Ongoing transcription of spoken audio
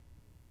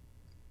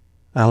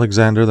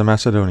Alexander the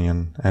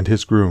Macedonian and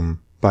his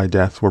groom by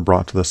death were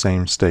brought to the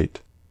same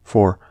state,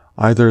 for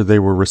either they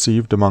were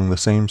received among the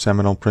same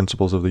seminal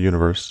principles of the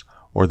universe,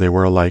 or they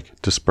were alike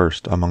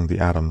dispersed among the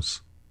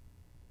atoms.